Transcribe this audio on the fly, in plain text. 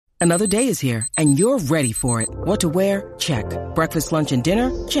Another day is here, and you're ready for it. What to wear? Check. Breakfast, lunch, and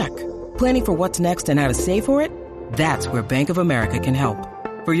dinner? Check. Planning for what's next and how to save for it? That's where Bank of America can help.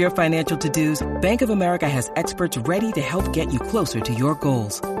 For your financial to-dos, Bank of America has experts ready to help get you closer to your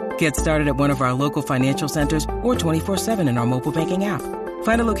goals. Get started at one of our local financial centers or 24/7 in our mobile banking app.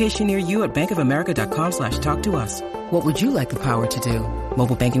 Find a location near you at bankofamerica.com/talktous. What would you like the power to do?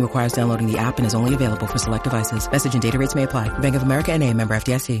 Mobile banking requires downloading the app and is only available for select devices. Message and data rates may apply. Bank of America N.A., member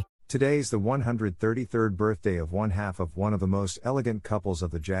FDIC. Today is the 133rd birthday of one half of one of the most elegant couples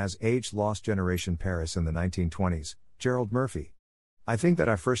of the jazz age, lost generation Paris in the 1920s, Gerald Murphy. I think that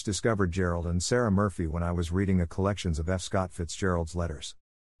I first discovered Gerald and Sarah Murphy when I was reading a collections of F. Scott Fitzgerald's letters.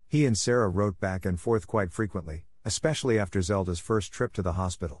 He and Sarah wrote back and forth quite frequently, especially after Zelda's first trip to the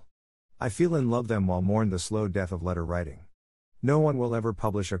hospital. I feel in love them while mourn the slow death of letter writing. No one will ever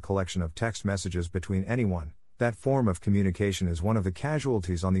publish a collection of text messages between anyone. That form of communication is one of the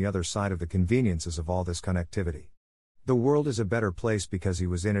casualties on the other side of the conveniences of all this connectivity. The world is a better place because he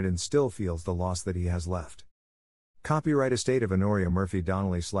was in it and still feels the loss that he has left. Copyright Estate of Honoria Murphy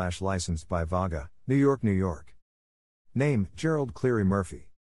Donnelly / licensed by Vaga, New York, New York. Name, Gerald Cleary Murphy.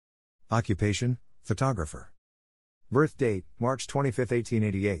 Occupation, photographer. Birth date, March 25,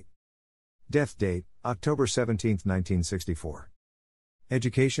 1888. Death date, October 17, 1964.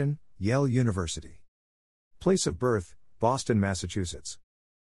 Education, Yale University. Place of birth, Boston, Massachusetts.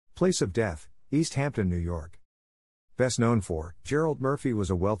 Place of death, East Hampton, New York. Best known for, Gerald Murphy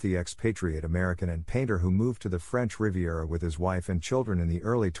was a wealthy expatriate American and painter who moved to the French Riviera with his wife and children in the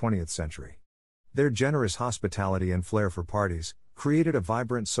early 20th century. Their generous hospitality and flair for parties created a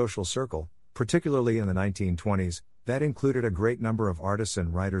vibrant social circle, particularly in the 1920s, that included a great number of artists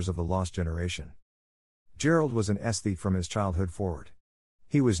and writers of the lost generation. Gerald was an aesthete from his childhood forward.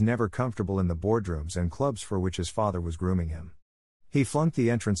 He was never comfortable in the boardrooms and clubs for which his father was grooming him. He flunked the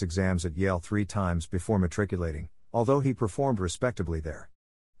entrance exams at Yale 3 times before matriculating, although he performed respectably there.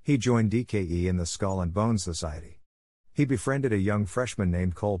 He joined DKE in the Skull and Bones Society. He befriended a young freshman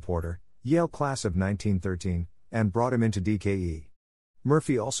named Cole Porter, Yale class of 1913, and brought him into DKE.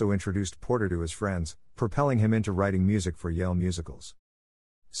 Murphy also introduced Porter to his friends, propelling him into writing music for Yale musicals.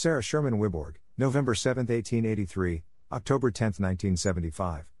 Sarah Sherman Wiborg, November 7, 1883, October 10,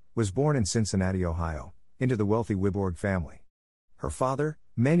 1975, was born in Cincinnati, Ohio, into the wealthy Wiborg family. Her father,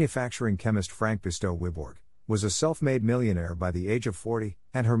 manufacturing chemist Frank Bistow Wiborg, was a self-made millionaire by the age of 40,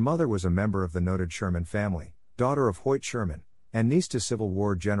 and her mother was a member of the noted Sherman family, daughter of Hoyt Sherman, and niece to Civil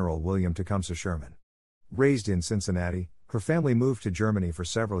War General William Tecumseh Sherman. Raised in Cincinnati, her family moved to Germany for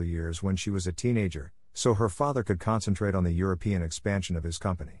several years when she was a teenager, so her father could concentrate on the European expansion of his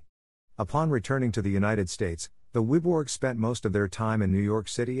company. Upon returning to the United States, the Wiborgs spent most of their time in New York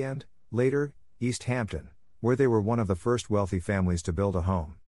City and, later, East Hampton, where they were one of the first wealthy families to build a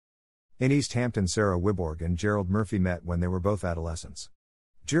home. In East Hampton, Sarah Wiborg and Gerald Murphy met when they were both adolescents.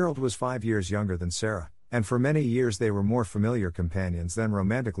 Gerald was 5 years younger than Sarah, and for many years they were more familiar companions than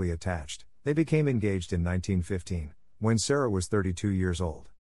romantically attached. They became engaged in 1915, when Sarah was 32 years old.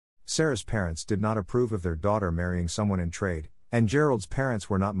 Sarah's parents did not approve of their daughter marrying someone in trade, and Gerald's parents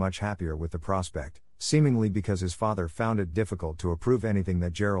were not much happier with the prospect, seemingly because his father found it difficult to approve anything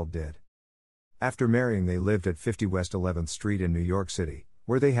that Gerald did. After marrying, they lived at 50 West 11th Street in New York City,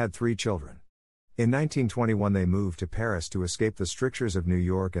 where they had 3 children. In 1921 they moved to Paris to escape the strictures of New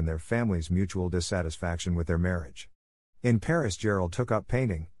York and their family's mutual dissatisfaction with their marriage. In Paris, Gerald took up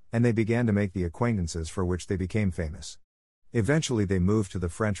painting, and they began to make the acquaintances for which they became famous. Eventually they moved to the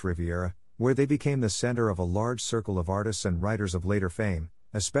French Riviera, where they became the center of a large circle of artists and writers of later fame,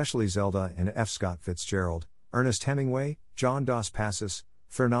 especially Zelda and F. Scott Fitzgerald, Ernest Hemingway, John Dos Passos,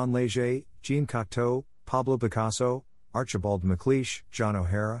 Fernand Léger, Jean Cocteau, Pablo Picasso, Archibald MacLeish, John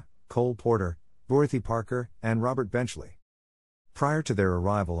O'Hara, Cole Porter, Dorothy Parker, and Robert Benchley. Prior to their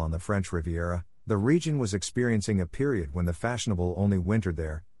arrival on the French Riviera, the region was experiencing a period when the fashionable only wintered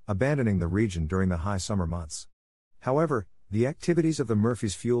there, abandoning the region during the high summer months. However, the activities of the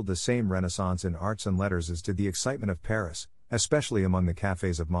Murphys fueled the same renaissance in arts and letters as did the excitement of Paris, especially among the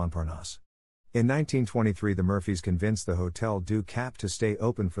cafés of Montparnasse. In 1923 the Murphys convinced the Hotel du Cap to stay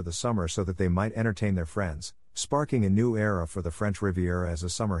open for the summer so that they might entertain their friends, sparking a new era for the French Riviera as a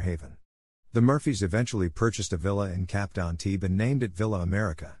summer haven. The Murphys eventually purchased a villa in Cap d'Antibes and named it Villa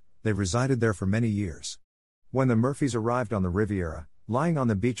America. They resided there for many years. When the Murphys arrived on the Riviera, lying on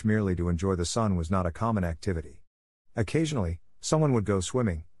the beach merely to enjoy the sun was not a common activity. Occasionally, someone would go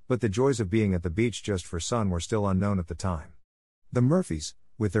swimming, but the joys of being at the beach just for sun were still unknown at the time. The Murphys,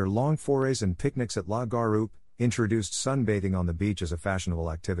 with their long forays and picnics at La Garoupe, introduced sunbathing on the beach as a fashionable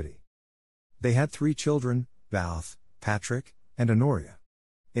activity. They had 3 children, Bouth, Patrick, and Honoria.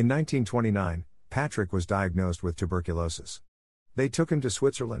 In 1929, Patrick was diagnosed with tuberculosis. They took him to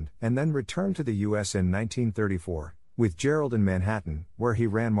Switzerland, and then returned to the U.S. in 1934, with Gerald in Manhattan, where he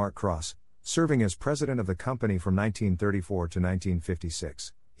ran Mark Cross, serving as president of the company from 1934 to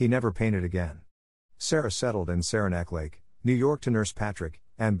 1956. He never painted again. Sarah settled in Saranac Lake, New York to nurse Patrick,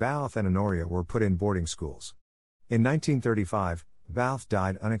 and Bouth and Honoria were put in boarding schools. In 1935, Bouth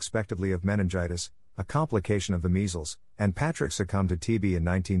died unexpectedly of meningitis, a complication of the measles, and Patrick succumbed to TB in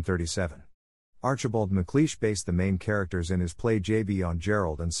 1937. Archibald MacLeish based the main characters in his play JB on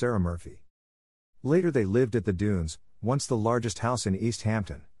Gerald and Sarah Murphy. Later they lived at the Dunes, once the largest house in East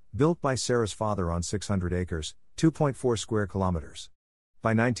Hampton, built by Sarah's father on 600 acres, 2.4 square kilometers.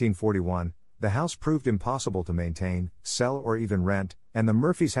 By 1941, the house proved impossible to maintain, sell or even rent, and the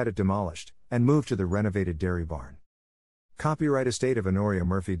Murphys had it demolished, and moved to the renovated dairy barn. Copyright Estate of Honoria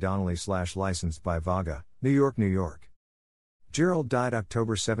Murphy Donnelly / licensed by Vaga, New York, New York. Gerald died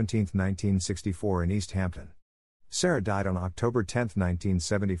October 17, 1964 in East Hampton. Sarah died on October 10,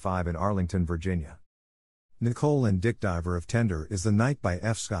 1975 in Arlington, Virginia. Nicole and Dick Diver of Tender is the Night by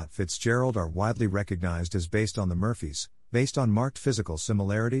F. Scott Fitzgerald are widely recognized as based on the Murphys, based on marked physical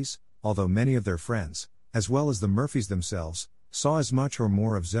similarities, although many of their friends, as well as the Murphys themselves, saw as much or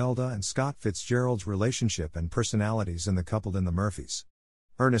more of Zelda and Scott Fitzgerald's relationship and personalities in the couple in the Murphys.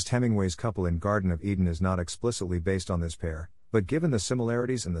 Ernest Hemingway's Couple in Garden of Eden is not explicitly based on this pair, but given the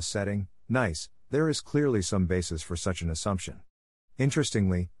similarities in the setting, nice, there is clearly some basis for such an assumption.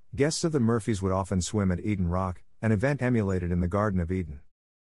 Interestingly, guests of the Murphys would often swim at Eden Rock, an event emulated in the Garden of Eden.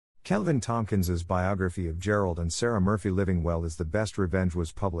 Kelvin Tompkins's biography of Gerald and Sarah Murphy Living Well is the Best Revenge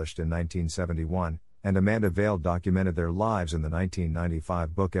was published in 1971, and Amanda Vail documented their lives in the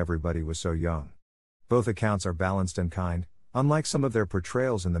 1995 book Everybody Was So Young. Both accounts are balanced and kind, unlike some of their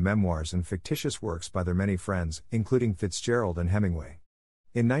portrayals in the memoirs and fictitious works by their many friends, including Fitzgerald and Hemingway.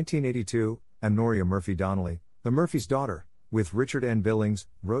 In 1982, Honoria Murphy Donnelly, the Murphys' daughter, with Richard N. Billings,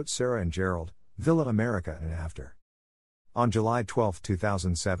 wrote Sarah and Gerald, Villa America and After. On July 12,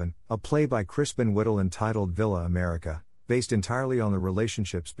 2007, a play by Crispin Whittle entitled Villa America, based entirely on the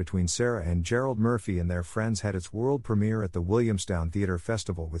relationships between Sarah and Gerald Murphy and their friends, had its world premiere at the Williamstown Theatre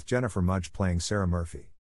Festival with Jennifer Mudge playing Sarah Murphy.